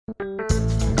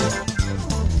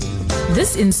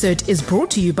This insert is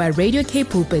brought to you by Radio K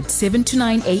Pulpit 7 to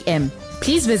 9 a.m.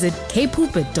 Please visit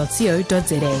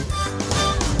kpulpit.co.za.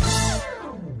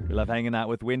 We love hanging out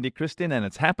with Wendy, Christien, and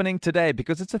it's happening today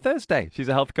because it's a Thursday. She's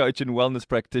a health coach and wellness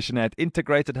practitioner at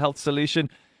Integrated Health Solution.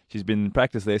 She's been in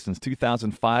practice there since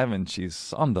 2005, and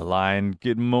she's on the line.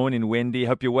 Good morning, Wendy.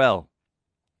 Hope you're well.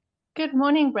 Good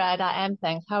morning, Brad. I am,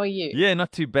 thanks. How are you? Yeah,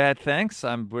 not too bad, thanks.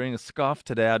 I'm wearing a scarf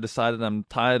today. I decided I'm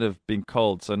tired of being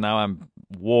cold, so now I'm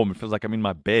warm. It feels like I'm in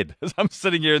my bed as I'm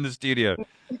sitting here in the studio.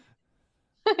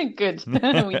 Good.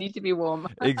 We need to be warm.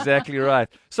 Exactly right.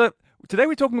 So today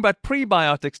we're talking about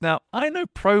prebiotics. Now, I know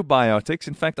probiotics.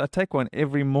 In fact, I take one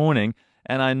every morning,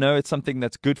 and I know it's something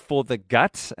that's good for the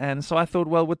gut. And so I thought,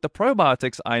 well, with the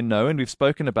probiotics, I know, and we've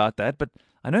spoken about that, but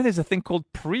I know there's a thing called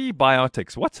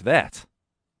prebiotics. What's that?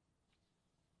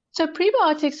 So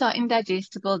prebiotics are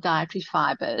indigestible dietary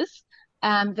fibers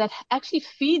that actually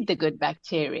feed the good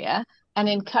bacteria and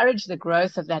encourage the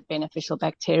growth of that beneficial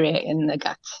bacteria in the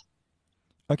gut.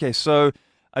 Okay, so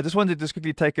I just wanted to just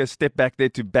quickly take a step back there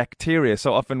to bacteria.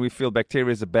 So often we feel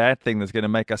bacteria is a bad thing that's going to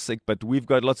make us sick, but we've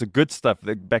got lots of good stuff,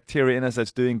 the bacteria in us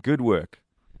that's doing good work.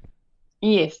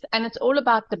 Yes, and it's all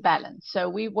about the balance. So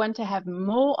we want to have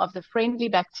more of the friendly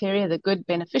bacteria, the good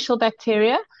beneficial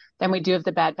bacteria, than we do of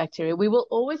the bad bacteria. We will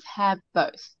always have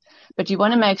both, but you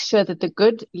want to make sure that the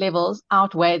good levels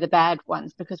outweigh the bad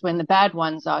ones, because when the bad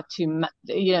ones are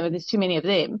there's too many of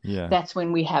them, That's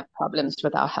when we have problems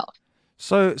with our health.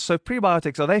 So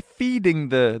prebiotics, are they feeding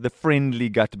the friendly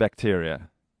gut bacteria?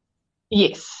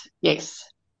 Yes.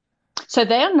 So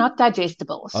they are not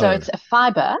digestible. So It's a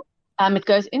fiber. It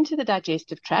goes into the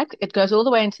digestive tract. It goes all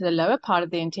the way into the lower part of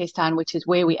the intestine, which is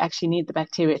where we actually need the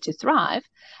bacteria to thrive.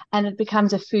 And it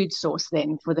becomes a food source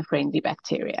then for the friendly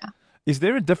bacteria. Is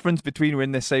there a difference between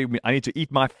when they say, I need to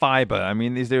eat my fiber? I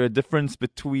mean, is there a difference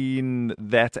between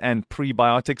that and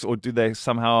prebiotics, or do they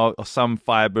somehow, or some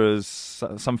fibers,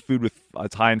 some food with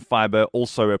high in fiber,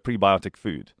 also a prebiotic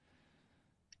food?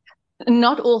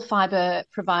 Not all fiber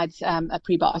provides a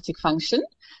prebiotic function.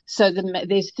 So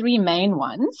there's three main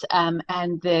ones, and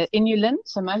the inulin.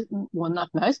 So not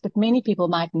most, but many people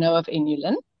might know of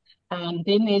inulin.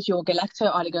 Then there's your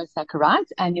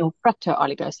galacto-oligosaccharides and your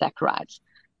fructo-oligosaccharides,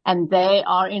 and they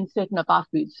are in certain of our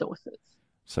food sources.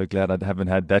 So glad I haven't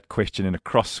had that question in a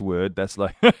crossword. That's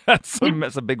like that's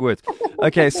a big word.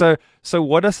 Okay, so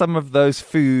what are some of those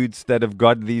foods that have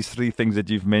got these three things that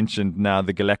you've mentioned now,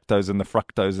 the galactose and the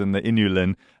fructose and the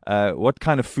inulin? What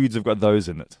kind of foods have got those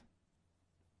in it?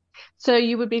 So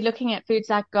you would be looking at foods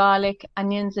like garlic,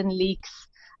 onions and leeks,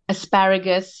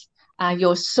 asparagus,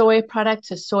 your soy products,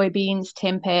 so soybeans,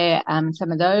 tempeh,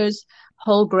 some of those,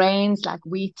 whole grains like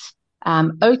wheat,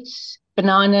 oats,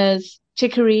 bananas,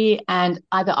 chicory, and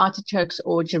either artichokes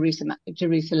or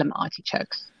Jerusalem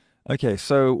artichokes. Okay,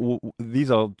 so these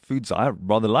are foods I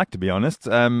rather like, to be honest.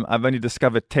 I've only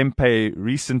discovered tempeh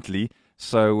recently,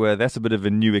 so that's a bit of a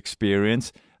new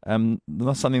experience.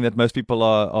 Not something that most people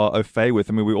are au fait with.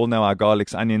 I mean, we all know our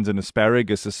garlics, onions, and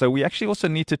asparagus. So we actually also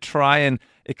need to try and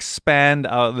expand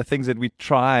the things that we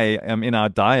try in our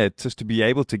diet just to be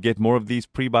able to get more of these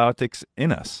prebiotics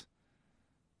in us.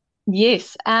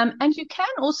 Yes, and you can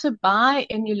also buy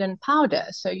inulin powder.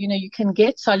 So, you can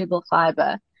get soluble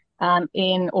fiber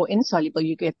or insoluble.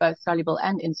 You get both soluble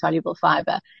and insoluble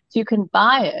fiber. So you can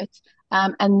buy it,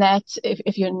 and that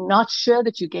if you're not sure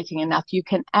that you're getting enough, you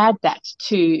can add that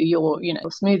to your,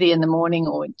 smoothie in the morning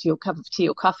or to your cup of tea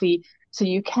or coffee. So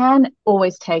you can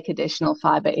always take additional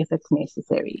fiber if it's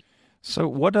necessary. So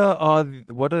what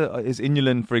is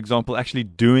inulin, for example, actually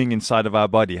doing inside of our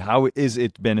body? How is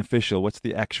it beneficial? What's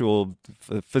the actual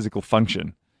physical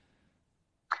function?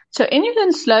 So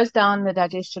inulin slows down the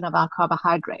digestion of our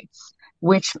carbohydrates,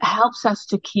 which helps us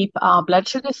to keep our blood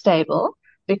sugar stable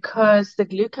because the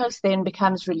glucose then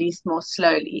becomes released more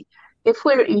slowly. If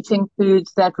we're eating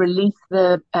foods that release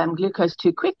the glucose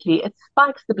too quickly, it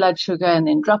spikes the blood sugar and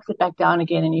then drops it back down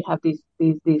again, and you have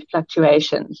these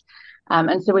fluctuations.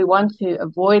 And so we want to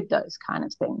avoid those kind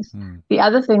of things. The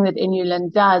other thing that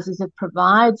inulin does is it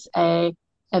provides a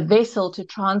vessel to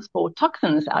transport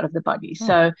toxins out of the body.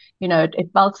 So,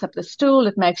 it bulks up the stool.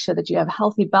 It makes sure that you have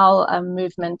healthy bowel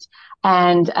movement,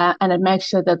 and it makes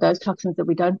sure that those toxins that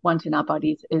we don't want in our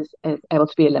bodies is able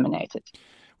to be eliminated.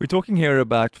 We're talking here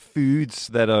about foods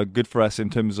that are good for us in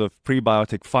terms of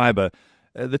prebiotic fiber.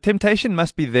 The temptation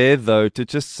must be there, though, to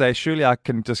just say, surely I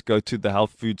can just go to the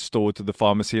health food store, to the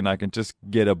pharmacy, and I can just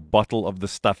get a bottle of the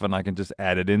stuff and I can just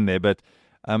add it in there. But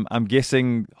I'm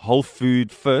guessing whole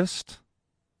food first.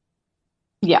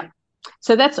 Yeah.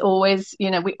 So that's always,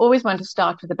 we always want to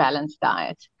start with a balanced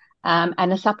diet.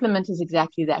 And a supplement is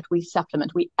exactly that. We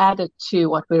supplement, we add it to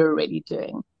what we're already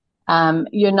doing.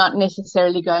 You're not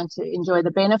necessarily going to enjoy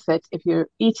the benefit if you're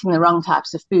eating the wrong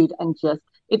types of food and just,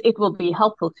 it will be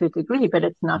helpful to a degree, but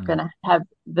it's not going to have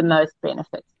the most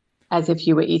benefit as if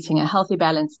you were eating a healthy,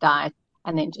 balanced diet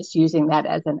and then just using that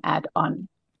as an add-on.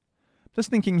 Just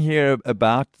thinking here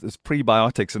about this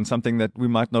prebiotics and something that we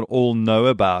might not all know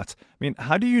about. I mean,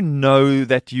 how do you know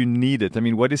that you need it? I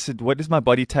mean, what is it? What is my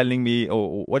body telling me,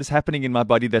 or what is happening in my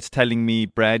body that's telling me,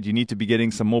 Brad, you need to be getting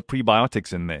some more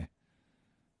prebiotics in there?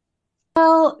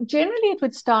 Well, generally it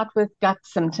would start with gut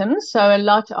symptoms. So a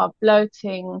lot of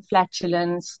bloating,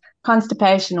 flatulence,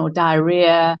 constipation or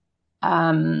diarrhea,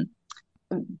 um,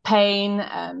 pain,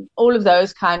 all of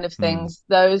those kind of things.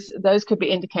 Those could be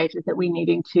indicators that we're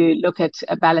needing to look at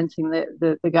balancing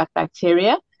the gut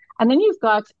bacteria. And then you've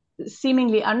got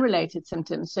seemingly unrelated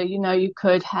symptoms. So, you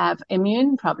could have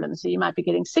immune problems. So you might be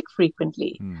getting sick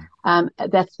frequently.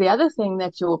 That's the other thing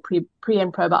that your pre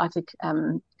and probiotic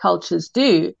cultures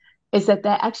do, is that they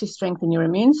actually strengthen your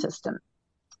immune system.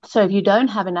 So if you don't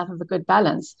have enough of a good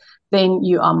balance, then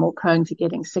you are more prone to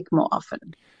getting sick more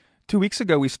often. 2 weeks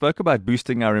ago, we spoke about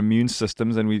boosting our immune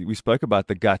systems, and we spoke about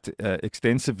the gut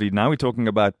extensively. Now we're talking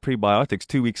about prebiotics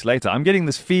 2 weeks later. I'm getting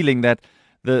this feeling that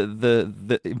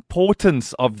the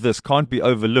importance of this can't be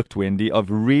overlooked, Wendy,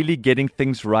 of really getting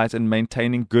things right and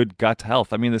maintaining good gut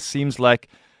health. I mean, it seems like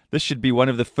this should be one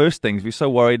of the first things. We're so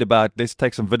worried about, let's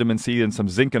take some vitamin C and some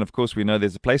zinc, and of course we know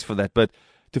there's a place for that, but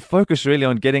to focus really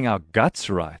on getting our guts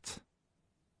right.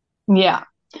 Yeah.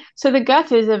 So the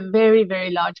gut is a very, very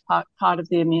large part of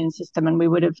the immune system, and we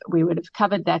would have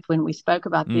covered that when we spoke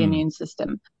about the immune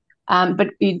system.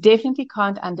 But you definitely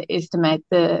can't underestimate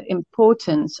the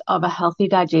importance of a healthy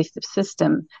digestive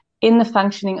system in the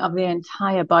functioning of the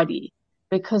entire body,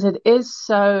 because it is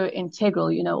so integral.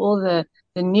 All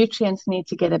the nutrients need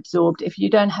to get absorbed. If you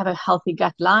don't have a healthy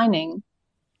gut lining,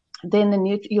 then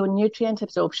your nutrient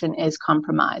absorption is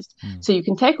compromised. So you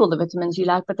can take all the vitamins you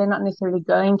like, but they're not necessarily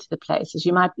going to the places.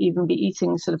 You might even be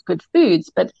eating sort of good foods,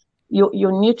 but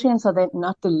your nutrients are then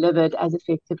not delivered as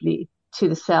effectively to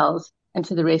the cells and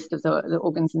to the rest of the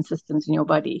organs and systems in your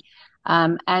body.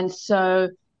 And so,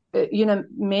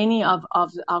 many of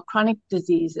our chronic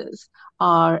diseases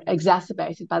are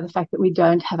exacerbated by the fact that we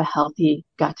don't have a healthy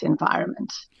gut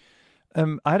environment.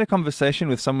 I had a conversation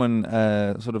with someone,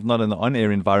 sort of not in the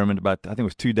on-air environment, about, I think it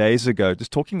was 2 days ago,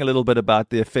 just talking a little bit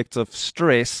about the effects of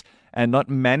stress and not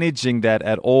managing that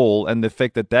at all, and the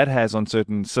effect that that has on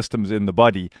certain systems in the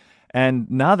body.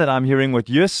 And now that I'm hearing what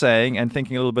you're saying and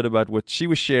thinking a little bit about what she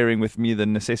was sharing with me, the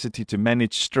necessity to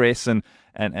manage stress and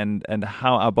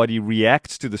how our body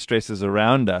reacts to the stresses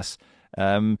around us,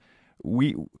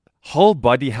 whole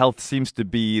body health seems to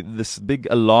be this big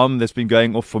alarm that's been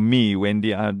going off for me,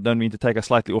 Wendy. I don't mean to take us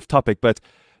slightly off topic, but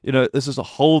this is a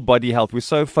whole body health. We're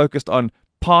so focused on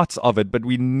parts of it, but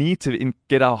we need to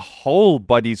get our whole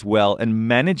bodies well and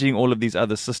managing all of these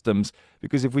other systems,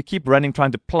 because if we keep running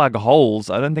trying to plug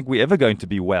holes, I don't think we're ever going to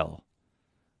be well.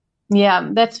 Yeah,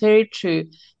 that's very true.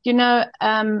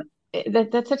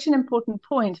 That's such an important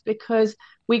point, because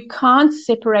we can't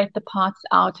separate the parts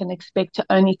out and expect to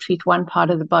only treat one part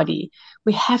of the body.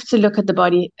 We have to look at the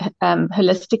body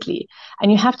holistically,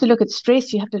 and you have to look at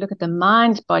stress. You have to look at the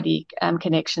mind-body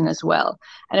connection as well.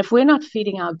 And if we're not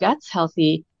feeding our guts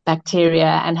healthy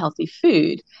bacteria and healthy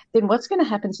food, then what's going to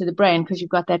happen to the brain? Because you've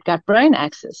got that gut-brain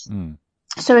axis.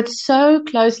 So it's so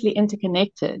closely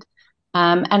interconnected.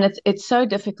 And it's so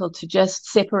difficult to just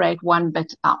separate one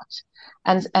bit out.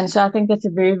 And so I think that's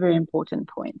a very, very important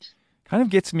point. Kind of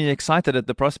gets me excited at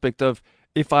the prospect of,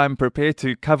 if I'm prepared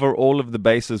to cover all of the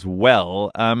bases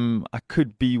well, I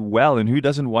could be well. And who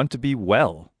doesn't want to be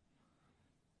well?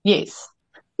 Yes.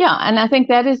 Yeah. And I think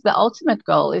that is the ultimate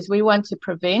goal, is we want to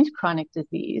prevent chronic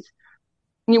disease.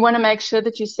 You want to make sure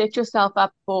that you set yourself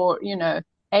up for,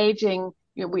 aging.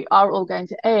 We are all going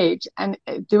to age. And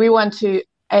do we want to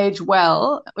age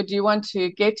well, or do you want to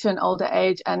get to an older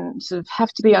age and sort of have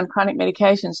to be on chronic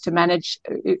medications to manage,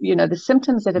 the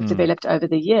symptoms that have developed over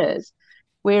the years?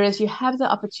 Whereas you have the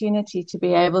opportunity to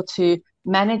be able to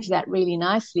manage that really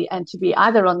nicely and to be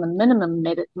either on the minimum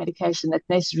medication that's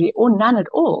necessary or none at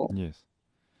all. Yes.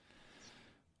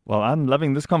 Well, I'm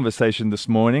loving this conversation this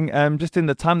morning. Just in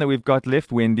the time that we've got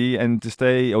left, Wendy, and to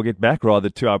stay, or get back rather,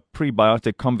 to our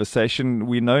prebiotic conversation,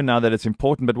 we know now that it's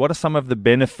important, but what are some of the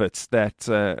benefits that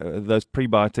those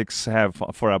prebiotics have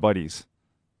for our bodies?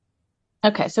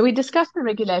 Okay, so we discussed the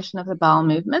regulation of the bowel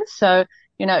movement. So,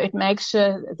 it makes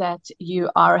sure that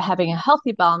you are having a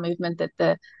healthy bowel movement, that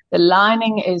the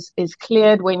lining is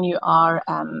cleared when you are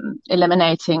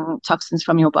eliminating toxins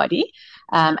from your body,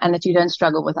 and that you don't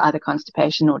struggle with either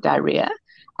constipation or diarrhea.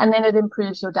 And then it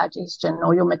improves your digestion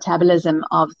or your metabolism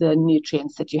of the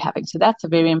nutrients that you're having. So that's a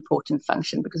very important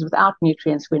function, because without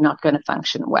nutrients, we're not going to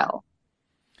function well.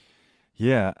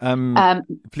 Yeah.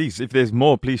 Please, if there's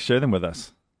more, please share them with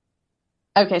us.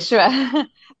 Okay, sure.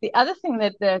 The other thing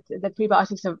that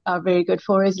prebiotics are very good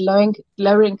for is lowering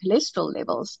cholesterol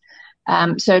levels.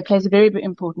 So it plays a very, very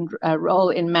important role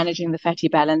in managing the fatty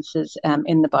balances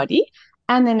in the body.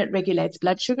 And then it regulates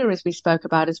blood sugar, as we spoke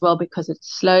about as well, because it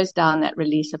slows down that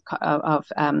release of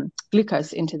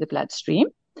glucose into the bloodstream.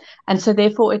 And so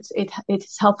therefore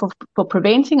it's helpful for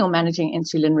preventing or managing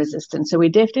insulin resistance. So we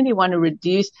definitely want to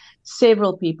reduce.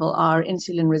 Several people are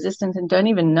insulin resistant and don't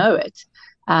even know it.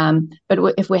 But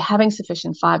if we're having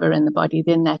sufficient fiber in the body,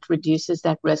 then that reduces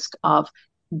that risk of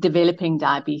developing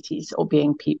diabetes or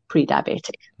being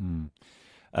pre-diabetic.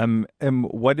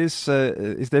 What is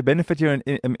there benefit here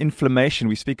in inflammation?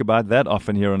 We speak about that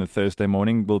often here on a Thursday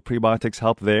morning. Will prebiotics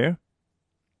help there?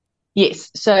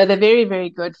 Yes, so they're very, very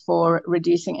good for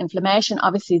reducing inflammation,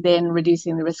 obviously then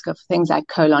reducing the risk of things like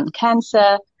colon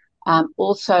cancer,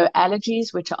 also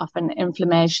allergies, which are often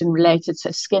inflammation related,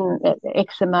 so skin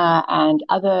eczema and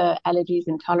other allergies,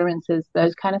 intolerances,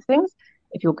 those kind of things.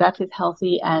 If your gut is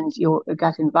healthy and your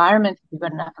gut environment, if you've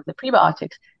got enough of the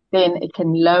prebiotics, then it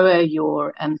can lower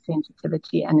your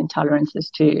sensitivity and intolerances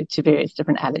to various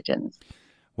different allergens.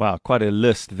 Wow, quite a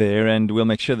list there, and we'll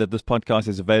make sure that this podcast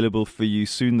is available for you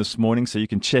soon this morning so you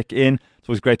can check in. It's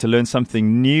always great to learn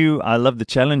something new. I love the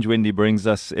challenge Wendy brings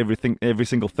us every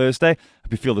single Thursday.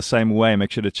 Hope you feel the same way.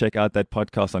 Make sure to check out that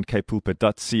podcast on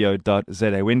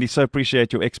kpulpit.co.za. Wendy, so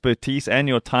appreciate your expertise and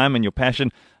your time and your passion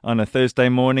on a Thursday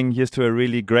morning. Here's to a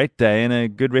really great day and a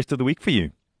good rest of the week for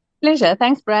you. Pleasure.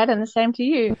 Thanks, Brad, and the same to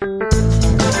you.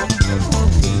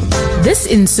 This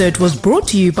insert was brought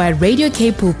to you by Radio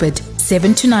K Pulpit,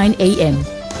 7 to 9 a.m.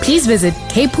 Please visit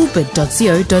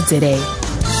kpulpit.co.za.